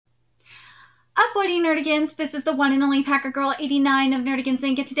buddy Nerdigans? This is the one and only Packer Girl 89 of Nerdigans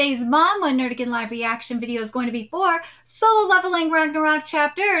Inc. And today's Manwha Nerdigan live reaction video is going to be for Solo Leveling Ragnarok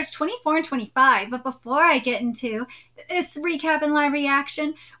chapters 24 and 25. But before I get into this recap and live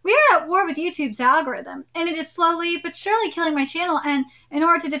reaction, we are at war with YouTube's algorithm, and it is slowly but surely killing my channel. And in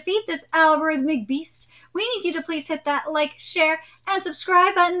order to defeat this algorithmic beast, we need you to please hit that like, share, and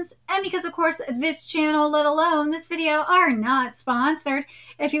subscribe buttons. And because, of course, this channel, let alone this video, are not sponsored,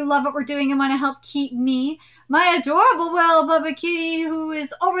 if you love what we're doing and want to help keep me, my adorable Well Bubba Kitty, who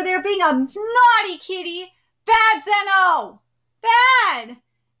is over there being a naughty kitty, bad Zeno! Bad!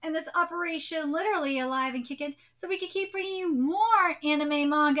 And this operation literally alive and kicking, so we can keep bringing you more anime,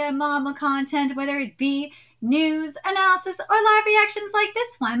 manga, and manga content, whether it be news, analysis, or live reactions like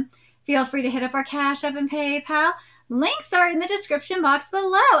this one. Feel free to hit up our Cash App and PayPal. Links are in the description box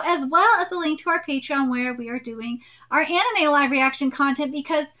below, as well as a link to our Patreon where we are doing our anime live reaction content,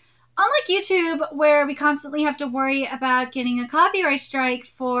 because unlike YouTube, where we constantly have to worry about getting a copyright strike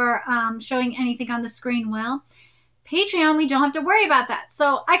for showing anything on the screen, well, Patreon, we don't have to worry about that.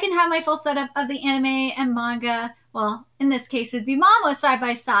 So I can have my full setup of the anime and manga, well, in this case it would be Manwha side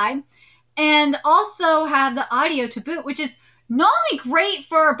by side, and also have the audio to boot, which is not only great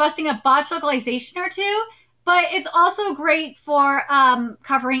for busting a botch localization or two, but it's also great for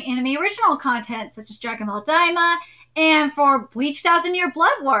covering anime original content, such as Dragon Ball Daima, and for Bleach 1000-Year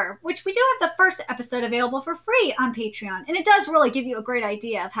Blood War, which we do have the first episode available for free on Patreon. And it does really give you a great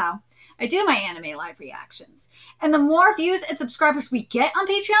idea of how I do my anime live reactions. And the more views and subscribers we get on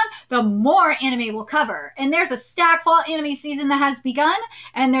Patreon, the more anime we'll cover. And there's a stack fall anime season that has begun,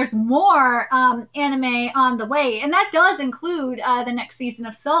 and there's more anime on the way. And that does include the next season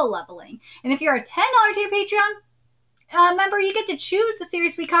of Solo Leveling. And if you're a $10 tier Patreon member, you get to choose the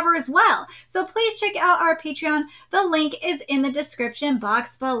series we cover as well. So please check out our Patreon. The link is in the description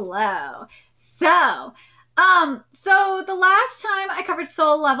box below. So the last time I covered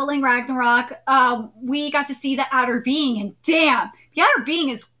Solo Leveling Ragnarok, we got to see the Outer Being, and damn, the Outer Being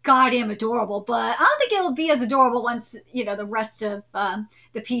is goddamn adorable, but I don't think it'll be as adorable once, you know, the rest of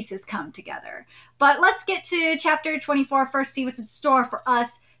the pieces come together. But let's get to chapter 24 first, see what's in store for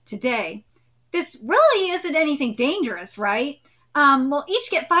us today. This really isn't anything dangerous, right? We'll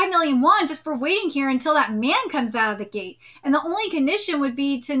each get 5 million won just for waiting here until that man comes out of the gate. And the only condition would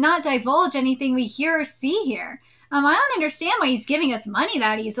be to not divulge anything we hear or see here. I don't understand why he's giving us money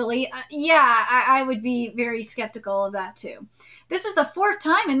that easily. I would be very skeptical of that too. This is the 4th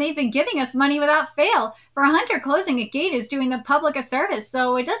time and they've been giving us money without fail. For a hunter, closing a gate is doing the public a service,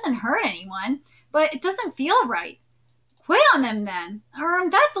 so it doesn't hurt anyone. But it doesn't feel right. Quit on them then.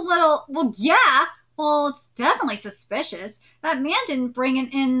 That's a little, well, yeah. Well, it's definitely suspicious. That man didn't bring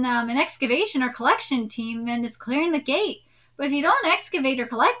in an excavation or collection team and is clearing the gate. But if you don't excavate or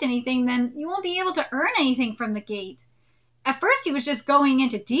collect anything, then you won't be able to earn anything from the gate. At first, he was just going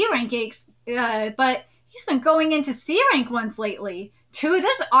into D-rank gates, but he's been going into C-rank ones lately. Dude,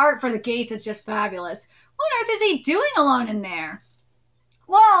 this art for the gates is just fabulous. What on earth is he doing alone in there?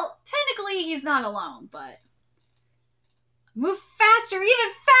 Well, technically, he's not alone, but... Move faster,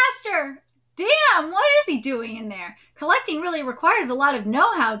 even faster! Damn, what is he doing in there? Collecting really requires a lot of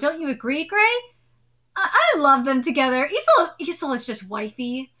know-how, don't you agree, Gray? I love them together. Isol is just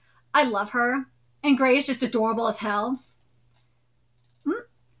wifey. I love her. And Gray is just adorable as hell.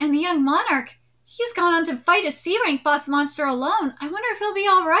 And the young monarch, he's gone on to fight a C-rank boss monster alone. I wonder if he'll be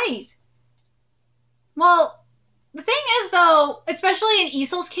alright. Well, the thing is, though, especially in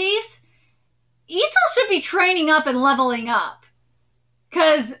Isol's case, Isol should be training up and leveling up.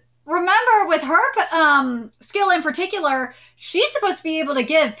 Because... remember, with her skill in particular, she's supposed to be able to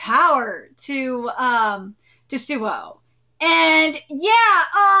give power to Suo. And yeah,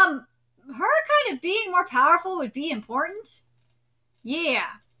 her kind of being more powerful would be important. Yeah.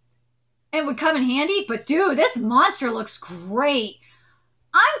 And would come in handy. But dude, this monster looks great.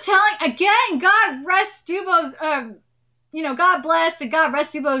 I'm telling, again, God rest Dubo's, God bless and God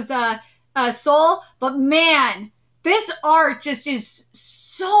rest Dubo's soul. But man, this art just is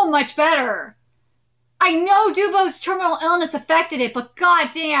so much better. I know Dubo's terminal illness affected it, but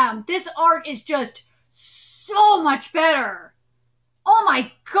goddamn, this art is just so much better. Oh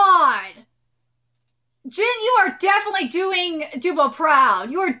my god. Jin, you are definitely doing Dubo proud.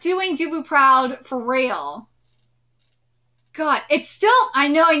 You are doing Dubo proud for real. God, it's still, I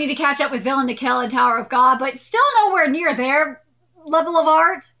know I need to catch up with Villain to Kill and Tower of God, but it's still nowhere near their level of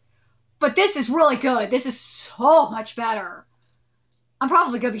art. But this is really good. This is so much better. I'm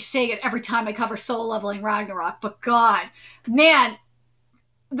probably going to be saying it every time I cover Solo Leveling Ragnarok, but God, man,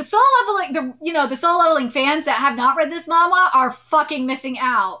 the Solo Leveling, the Solo Leveling fans that have not read this manhwa are fucking missing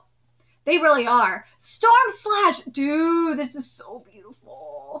out. They really are. Storm Slash! Dude, this is so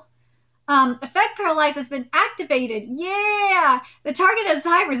beautiful. Effect Paralyze has been activated. Yeah! The target has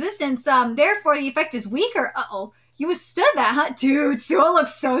high resistance, therefore the effect is weaker. Uh-oh. You withstood that, huh? Dude, Suo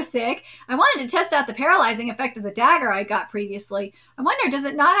looks so sick. I wanted to test out the paralyzing effect of the dagger I got previously. I wonder, does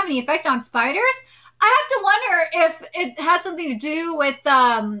it not have any effect on spiders? I have to wonder if it has something to do with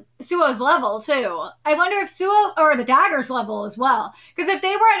Suo's level, too. I wonder if Suo, or the dagger's level as well. Because if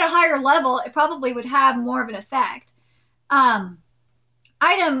they were at a higher level, it probably would have more of an effect.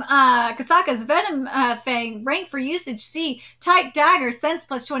 Item, Kasaka's Venom Fang, rank for usage C, type dagger, sense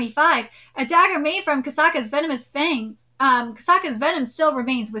plus 25. A dagger made from Kasaka's venomous fangs. Kasaka's venom still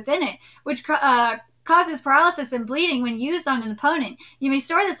remains within it, which causes paralysis and bleeding when used on an opponent. You may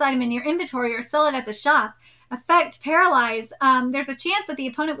store this item in your inventory or sell it at the shop. Effect Paralyze. There's a chance that the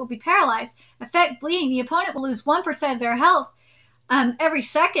opponent will be paralyzed. Effect Bleeding. The opponent will lose 1% of their health every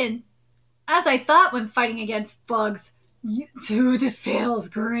second. As I thought when fighting against bugs. Dude, this panel is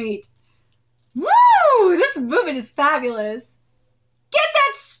great. Woo! This movement is fabulous. Get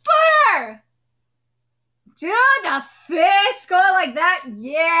that spooner! Dude, the fist going like that.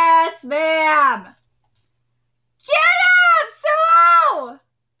 Yes, ma'am. Get him, Suo!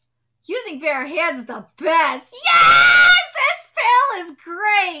 Using bare hands is the best. Yes! This panel is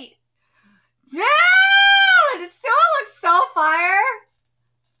great. Dude! Suo looks so fire.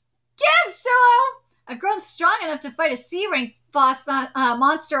 Get him, Suo! I've grown strong enough to fight a C-rank boss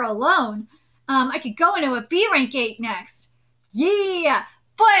monster alone. I could go into a B-rank 8 next. Yeah,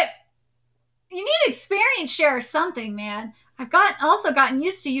 but you need experience share or something, man. I've also gotten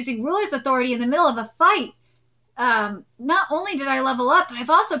used to using Ruler's Authority in the middle of a fight. Not only did I level up, but I've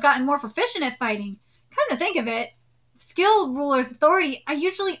also gotten more proficient at fighting. Come to think of it, skill Ruler's Authority, I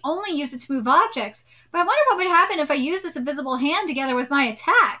usually only use it to move objects. But I wonder what would happen if I use this invisible hand together with my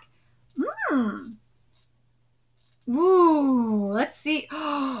attack. Ooh, let's see.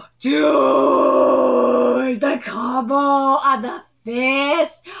 Dude, the combo on the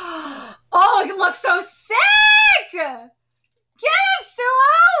fist. Oh, it looks so sick. Get him,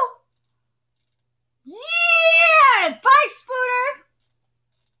 Suo. Yeah, bye,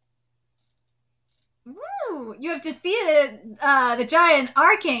 Spooner. Ooh, you have defeated the giant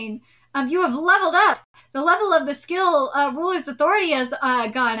Arcane. You have leveled up. The level of the skill Ruler's Authority has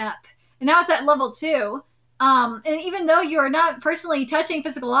gone up. And now it's at level 2. And even though you are not personally touching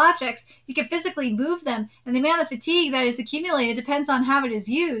physical objects, you can physically move them, and the amount of fatigue that is accumulated depends on how it is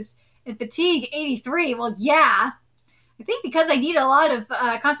used. And fatigue 83, well, yeah. I think because I need a lot of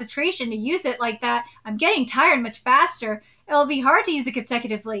concentration to use it like that, I'm getting tired much faster. It'll be hard to use it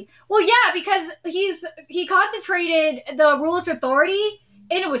consecutively. Well, yeah, because he concentrated the Ruler's Authority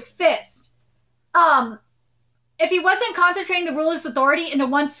into his fist. If he wasn't concentrating the Ruler's Authority into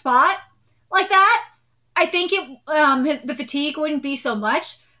one spot like that, I think the fatigue wouldn't be so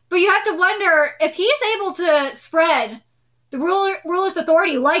much. But you have to wonder if he's able to spread the Ruler's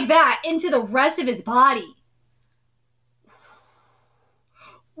Authority like that into the rest of his body.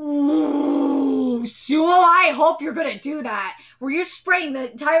 Ooh, Suo, I hope you're gonna do that. Where you're spreading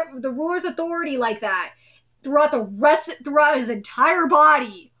the Ruler's Authority like that throughout his entire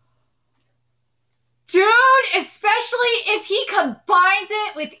body. Dude, especially if he combines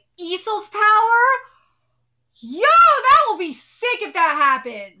it with Isol's power. Yo, that will be sick if that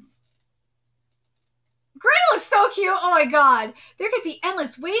happens. Gray looks so cute. Oh my god. There could be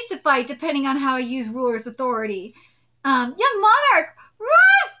endless ways to fight depending on how I use Ruler's Authority. Young Monarch,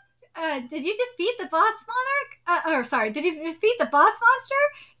 Ruff! Did you defeat the boss monarch? Did you defeat the boss monster?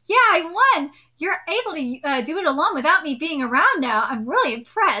 Yeah, I won. You're able to do it alone without me being around now. I'm really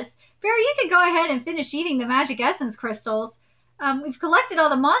impressed. Barry, you can go ahead and finish eating the magic essence crystals. We've collected all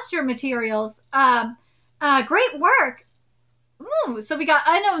the monster materials. Great work. Ooh, so we got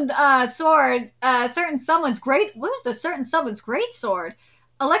unknown sword, certain someone's great. What is the certain someone's great sword?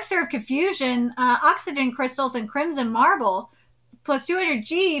 Elixir of confusion, oxygen crystals, and crimson marble. Plus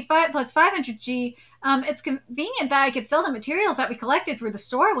 200G, plus 500G. It's convenient that I could sell the materials that we collected through the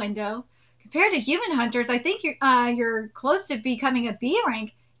store window. Compared to human hunters, I think you're close to becoming a B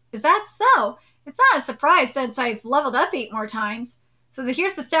rank. Is that so? It's not a surprise since I've leveled up 8 more times. So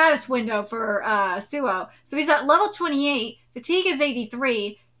here's the status window for Suo. So he's at level 28. Fatigue is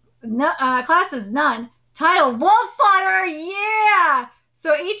 83. Class is none. Title, Wolf Slaughterer, yeah!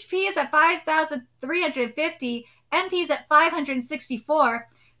 So HP is at 5,350. MP is at 564.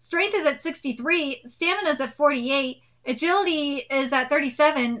 Strength is at 63. Stamina is at 48. Agility is at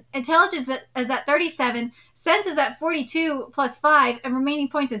 37. Intelligence is at 37. Sense is at 42 plus 5. And remaining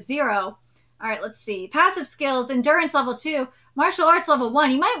points is 0. All right, let's see. Passive skills, endurance level 2. Martial arts level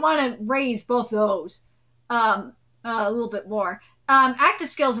 1. You might want to raise both those a little bit more. Active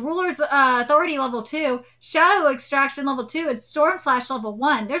skills, ruler's authority level 2, shadow extraction level 2, and storm slash level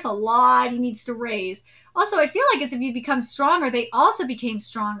 1. There's a lot he needs to raise. Also, I feel like as if you become stronger, they also became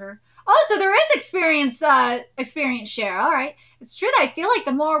stronger. Oh, so there is experience share. All right. It's true that I feel like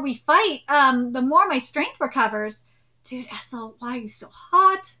the more we fight, the more my strength recovers. Dude, Essel, why are you so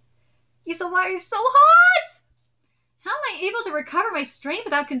hot? Essel, why are you so hot? How am I able to recover my strength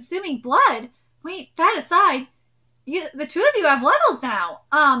without consuming blood? Wait, that aside, the two of you have levels now.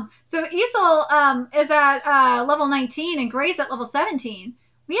 So Essel is at level 19 and Gray's at level 17.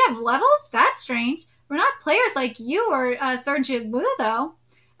 We have levels? That's strange. We're not players like you or Sergeant Wu, though.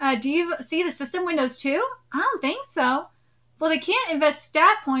 Do you see the system windows too? I don't think so. Well, they can't invest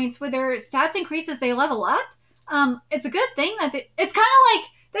stat points where their stats increase as they level up. It's a good thing that it's kind of like,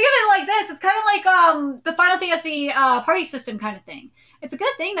 think of it like this. It's kind of like the Final Fantasy party system kind of thing. It's a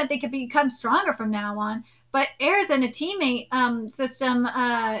good thing that they could become stronger from now on. But heirs and a teammate system,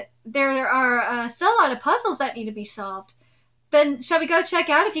 there are still a lot of puzzles that need to be solved. Then shall we go check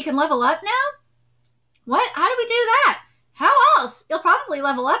out if you can level up now? What? How do we do that? How else? You'll probably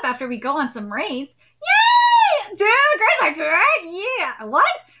level up after we go on some raids. Yay! Dude, Grace like, yeah. What?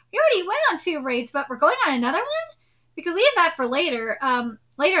 We already went on 2 raids, but we're going on another one? We could leave that for later.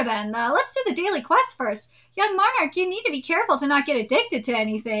 Later then. Let's do the daily quest first. Young Monarch, you need to be careful to not get addicted to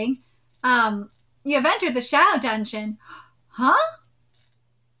anything. You have entered the Shadow Dungeon. Huh?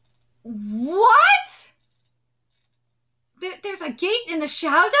 What? There's a gate in the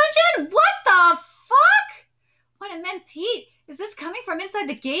Shadow Dungeon? What the fuck? What immense heat. Is this coming from inside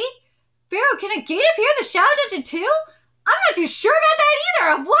the gate? Pharaoh, can a gate appear in the Shadow Dungeon too? I'm not too sure about that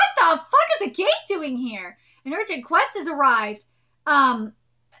either. What the fuck is a gate doing here? An urgent quest has arrived.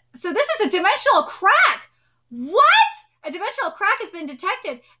 So this is a dimensional crack. What? A dimensional crack has been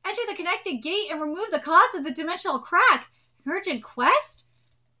detected. Enter the connected gate and remove the cause of the dimensional crack. An urgent quest?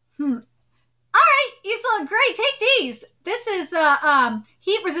 Alright, Essel and Gray, take these. This is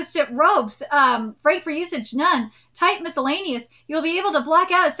heat-resistant robes. Break for usage, none. Type miscellaneous. You'll be able to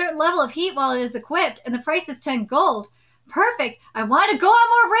block out a certain level of heat while it is equipped, and the price is 10 gold. Perfect. I wanted to go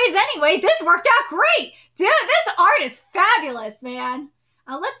on more raids anyway. This worked out great. Dude, this art is fabulous, man.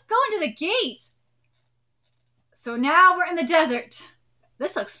 Let's go into the gate. So now we're in the desert.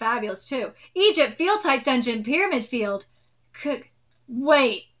 This looks fabulous, too. Egypt, field type dungeon, pyramid field.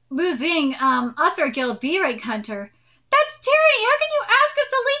 Wait. Lu Xing, Usher Guild, B-Rank Hunter. That's tyranny! How can you ask us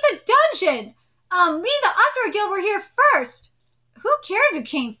to leave the dungeon? Me and the Usher Guild were here first. Who cares who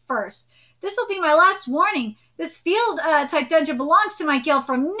came first? This will be my last warning. This field type dungeon belongs to my guild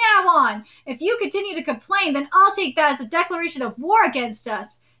from now on. If you continue to complain, then I'll take that as a declaration of war against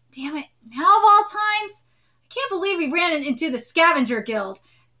us. Damn it, now of all times? I can't believe we ran into the Scavenger Guild.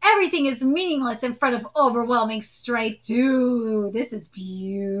 Everything is meaningless in front of overwhelming strength. Dude, this is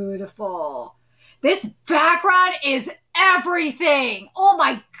beautiful. This background is everything. Oh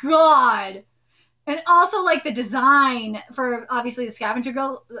my god. And also, like, the design for, obviously, the Scavenger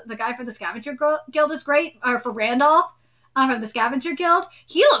Guild. The guy for the Scavenger Guild is great. Or for Randolph from the Scavenger Guild.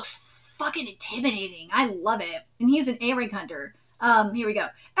 He looks fucking intimidating. I love it. And he's an A-Rank hunter. Here we go.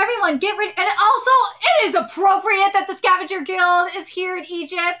 Everyone get rid. And also, it is appropriate that the Scavenger Guild is here in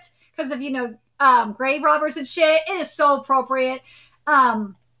Egypt because of, you know, grave robbers and shit. It is so appropriate.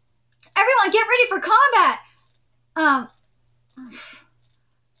 Everyone get ready for combat.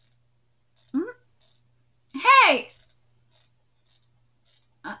 Hey.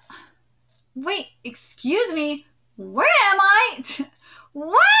 Wait, excuse me. Where am I?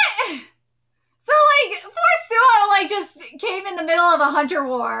 What? So, like, poor Suo, like, just came in the middle of a hunter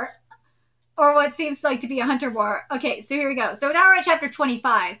war. Or what seems like to be a hunter war. Okay, so here we go. So now we're at chapter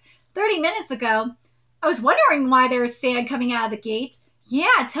 25. 30 minutes ago, I was wondering why there was sand coming out of the gate.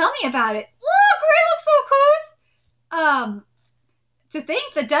 Yeah, tell me about it. Oh, Gray looks so cool. To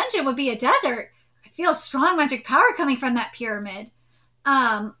think the dungeon would be a desert. I feel strong magic power coming from that pyramid.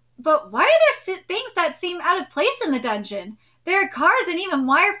 But why are there things that seem out of place in the dungeon? There are cars and even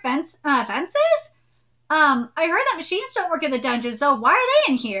wire fences? I heard that machines don't work in the dungeon, so why are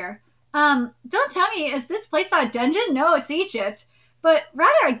they in here? Don't tell me, is this place not a dungeon? No, it's Egypt. But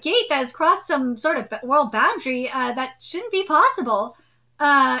rather a gate that has crossed some sort of world boundary that shouldn't be possible.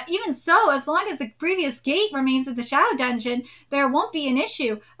 Even so, as long as the previous gate remains in the Shadow Dungeon, there won't be an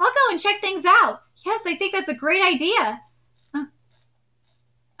issue. I'll go and check things out. Yes, I think that's a great idea.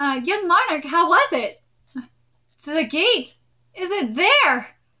 Young Monarch, how was it? The gate isn't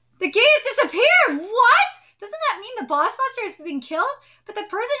there. The gate has disappeared. What? Doesn't that mean the boss buster has been killed? But the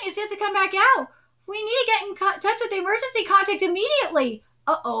person is yet to come back out. We need to get in touch with the emergency contact immediately.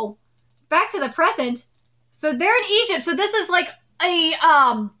 Uh-oh. Back to the present. So they're in Egypt. So this is like a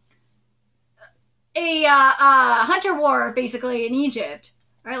hunter war, basically, in Egypt.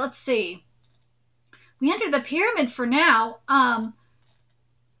 All right, let's see. We entered the pyramid for now. I'm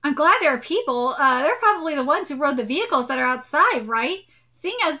glad there are people. They're probably the ones who rode the vehicles that are outside, right?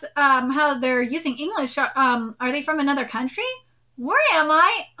 Seeing as how they're using English, are they from another country? Where am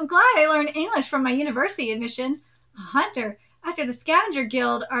I? I'm glad I learned English from my university admission. A hunter. After the scavenger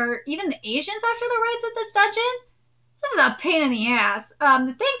guild, are even the Asians after the raids at this dungeon? This is a pain in the ass.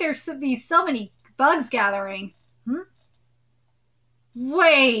 To think there should be so many bugs gathering.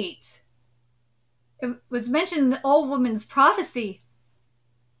 Wait. It was mentioned in the old woman's prophecy.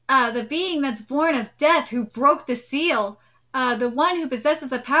 The being that's born of death who broke the seal. The one who possesses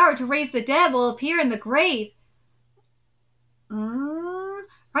the power to raise the dead will appear in the grave.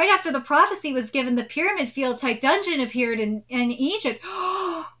 Right after the prophecy was given, the pyramid field type dungeon appeared in Egypt.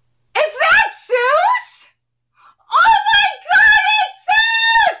 Is that Zeus? Oh my god, it's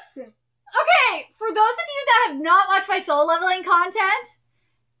Zeus! Okay, for those of you that have not watched my soul leveling content,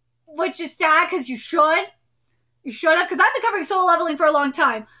 which is sad because you should have, because I've been covering soul leveling for a long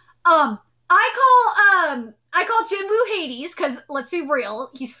time. I call Jinwoo Hades, because let's be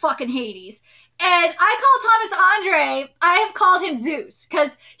real, he's fucking Hades. And I call Thomas Andre, I have called him Zeus,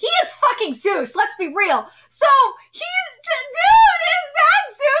 because he is fucking Zeus, let's be real. So, dude, is that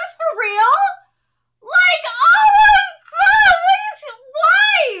Zeus for real? Like, oh my god,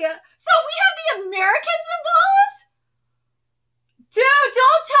 why? So we have the Americans involved? Dude,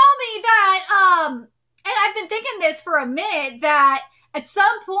 don't tell me that, and I've been thinking this for a minute, that at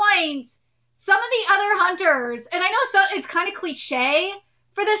some point, some of the other hunters, and I know it's kind of cliche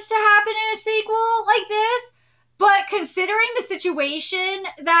for this to happen in a sequel like this, but considering the situation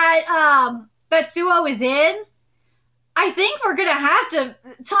that that Suo is in, I think we're gonna have to.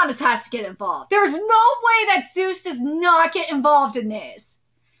 Thomas has to get involved. There's no way that Zeus does not get involved in this.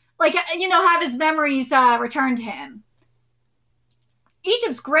 Like, have his memories returned to him.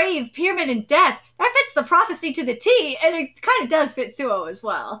 Egypt's grave, pyramid, and death. That fits the prophecy to the T, and it kind of does fit Suo as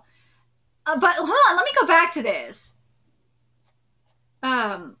well. But hold on, let me go back to this.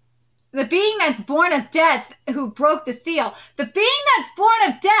 The being that's born of death who broke the seal. The being that's born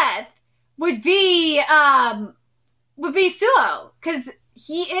of death would be Suo, because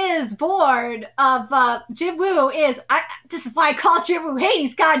he is born of Jinwoo is. This is why I call Jinwoo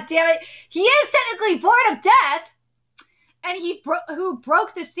Hades. God damn it, he is technically born of death, and who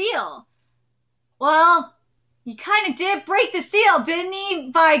broke the seal. Well, he kind of did break the seal, didn't he?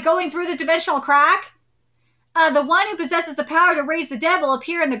 By going through the dimensional crack. The one who possesses the power to raise the dead will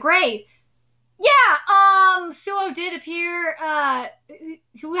appear in the grave. Yeah, Suo did appear,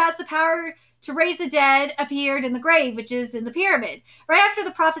 who has the power to raise the dead appeared in the grave, which is in the pyramid. Right after the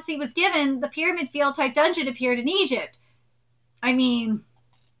prophecy was given, the pyramid field type dungeon appeared in Egypt. I mean,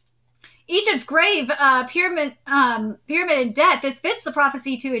 Egypt's grave, pyramid and death, this fits the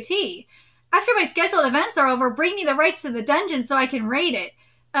prophecy to a T. After my scheduled events are over, bring me the rights to the dungeon so I can raid it.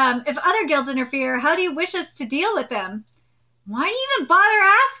 If other guilds interfere, how do you wish us to deal with them? Why do you even bother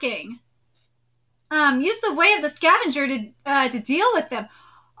asking? Use the way of the scavenger to deal with them.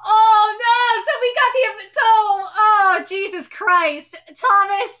 Oh no! Oh Jesus Christ,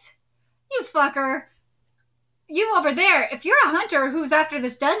 Thomas, you fucker, you over there. If you're a hunter who's after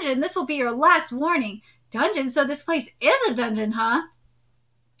this dungeon, this will be your last warning. Dungeon? So this place is a dungeon, huh?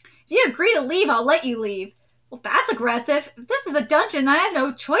 If you agree to leave, I'll let you leave. Well, that's aggressive. If this is a dungeon, I have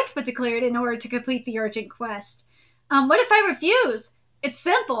no choice but to clear it in order to complete the urgent quest. What if I refuse? It's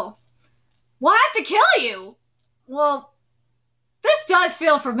simple. We'll have to kill you. Well, this does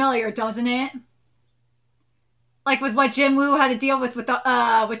feel familiar, doesn't it? Like with what Jinwoo had to deal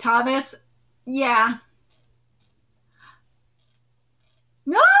with Thomas. Yeah.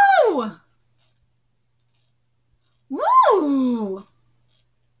 No! Woo!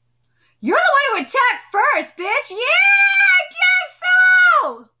 You're the one who attacked first, bitch! Yeah! Get him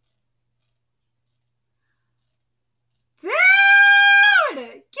so! Dude!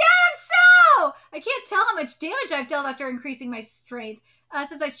 Get him so! I can't tell how much damage I've dealt after increasing my strength.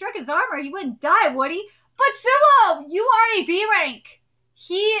 Since I struck his armor, he wouldn't die, would he? But Suo, you are a B rank.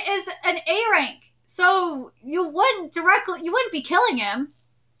 He is an A rank. So you wouldn't be killing him.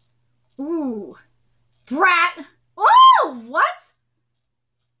 Ooh. Brat! Oh! What?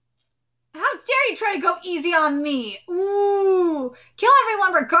 How dare you try to go easy on me? Ooh. Kill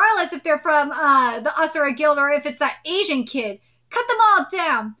everyone regardless if they're from the Asura Guild or if it's that Asian kid. Cut them all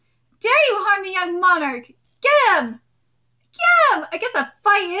down. Dare you harm the young monarch? Get him! Get him! I guess a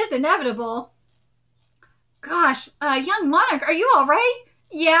fight is inevitable. Gosh, young monarch, are you all right?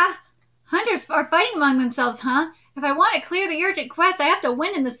 Yeah. Hunters are fighting among themselves, huh? If I want to clear the urgent quest, I have to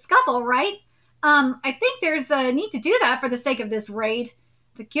win in the scuffle, right? I think there's a need to do that for the sake of this raid.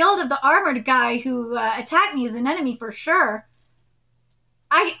 The guild of the armored guy who attacked me is an enemy for sure.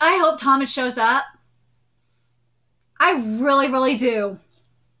 I hope Thomas shows up. I really, really do.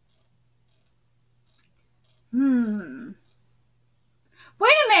 Wait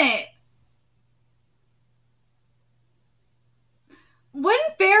a minute.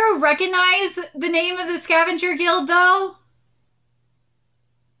 Wouldn't Barrow recognize the name of the scavenger guild, though?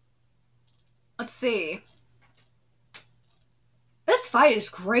 Let's see. This fight is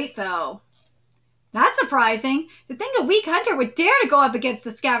great, though. Not surprising. To think a weak hunter would dare to go up against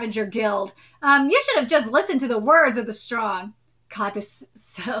the scavenger guild. You should have just listened to the words of the strong. God, this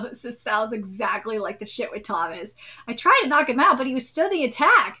sounds exactly like the shit with Thomas. I tried to knock him out, but he withstood the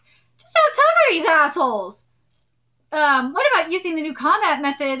attack. Just how tough are these assholes? What about using the new combat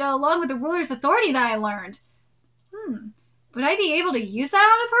method along with the ruler's authority that I learned? Would I be able to use that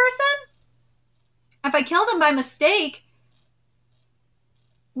on a person? If I killed him by mistake...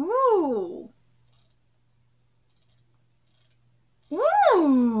 Ooh.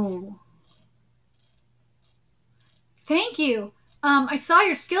 Ooh. Thank you. I saw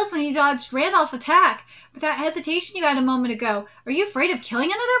your skills when you dodged Randolph's attack, but that hesitation you had a moment ago, are you afraid of killing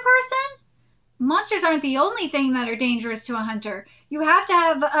another person? Monsters aren't the only thing that are dangerous to a hunter. You have to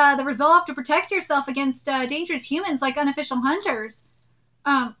have the resolve to protect yourself against dangerous humans like unofficial hunters.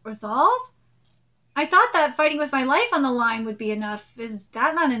 Resolve? I thought that fighting with my life on the line would be enough. Is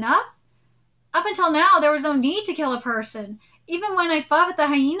that not enough? Up until now, there was no need to kill a person. Even when I fought with the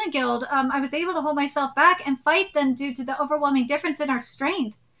Hyena Guild, I was able to hold myself back and fight them due to the overwhelming difference in our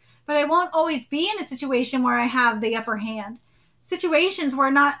strength. But I won't always be in a situation where I have the upper hand. Situations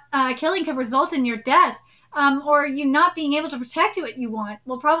where not killing could result in your death, or you not being able to protect what you want,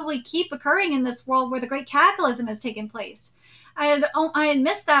 will probably keep occurring in this world where the Great Cataclysm has taken place. I had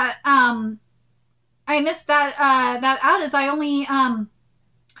missed that. I missed that out as I only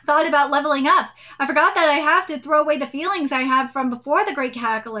thought about leveling up. I forgot that I have to throw away the feelings I had from before the Great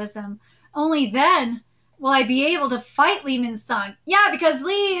Cataclysm. Only then will I be able to fight Li Min-sung. Yeah, because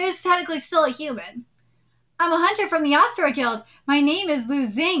Li is technically still a human. I'm a hunter from the Asura Guild. My name is Lu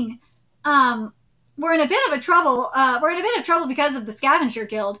Xing. We're in a bit of trouble. We're in a bit of trouble because of the Scavenger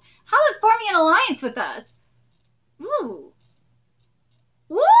Guild. How about forming an alliance with us? Ooh.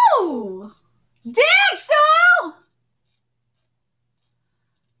 Woo! Damn, so!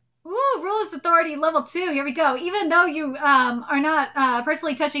 Ooh, Ruler's Authority level 2. Here we go. Even though you are not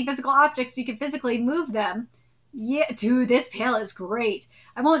personally touching physical objects, you can physically move them. Yeah, dude, this pail is great.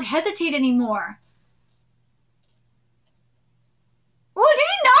 I won't hesitate anymore. Oh, did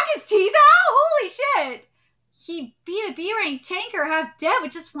he knock his teeth out? Holy shit! He beat a B-rank tanker half dead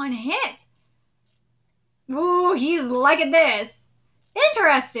with just one hit. Ooh, he's liking this.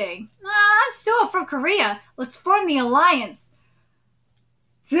 Interesting. I'm still from Korea. Let's form the alliance.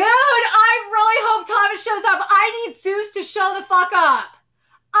 Dude, I really hope Thomas shows up. I need Zeus to show the fuck up.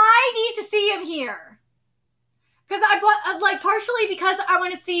 I need to see him here. Because I like partially because I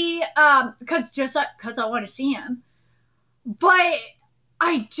want to see because I want to see him. But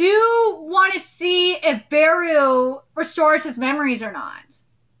I do want to see if Beru restores his memories or not.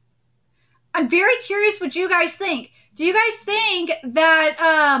 I'm very curious what you guys think. Do you guys think that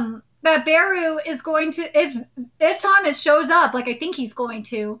that Beru is going to, if Thomas shows up, like I think he's going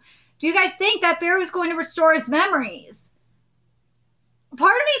to, do you guys think that Beru is going to restore his memories?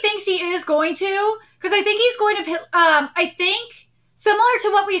 Part of me thinks he is going to, because I think he's going to, I think, similar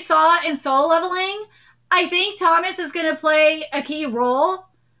to what we saw in Soul Leveling, I think Thomas is going to play a key role.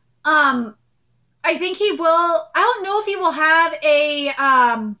 I think he will, I don't know if he will have a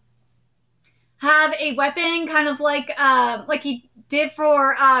weapon kind of like he did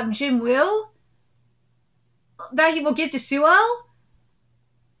for Jin Woo that he will give to Suo.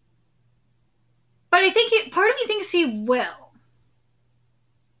 But I think part of me thinks he will.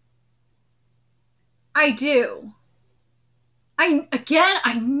 I do. I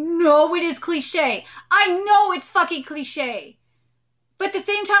know it is cliche. I know it's fucking cliche. But at the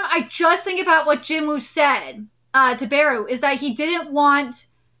same time, I just think about what Jin Woo said to Beru, is that he didn't want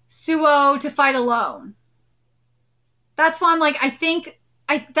Suo to fight alone. That's why I'm like,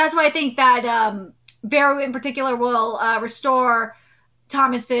 that's why I think that Beru in particular will restore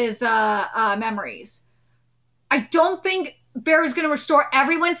Thomas's memories. I don't think Beru's going to restore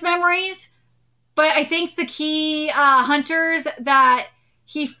everyone's memories, but I think the key hunters that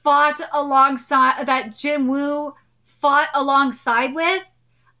he fought alongside, that Jin Woo fought alongside with,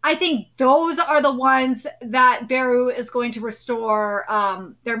 I think those are the ones that Beru is going to restore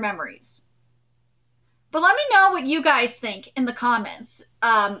their memories. But let me know what you guys think in the comments.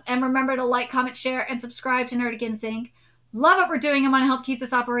 And remember to like, comment, share, and subscribe to Nerdigans Inc. Love what we're doing. I want to help keep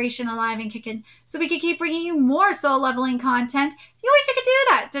this operation alive and kicking so we can keep bringing you more soul leveling content. If you wish you could do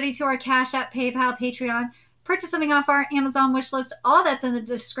that, donate to our Cash App, PayPal, Patreon, purchase something off our Amazon wish list. All that's in the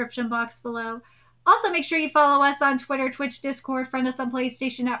description box below. Also, make sure you follow us on Twitter, Twitch, Discord, friend us on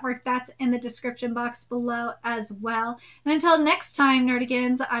PlayStation Network. That's in the description box below as well. And until next time,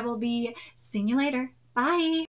 Nerdigans, I will be seeing you later. Bye.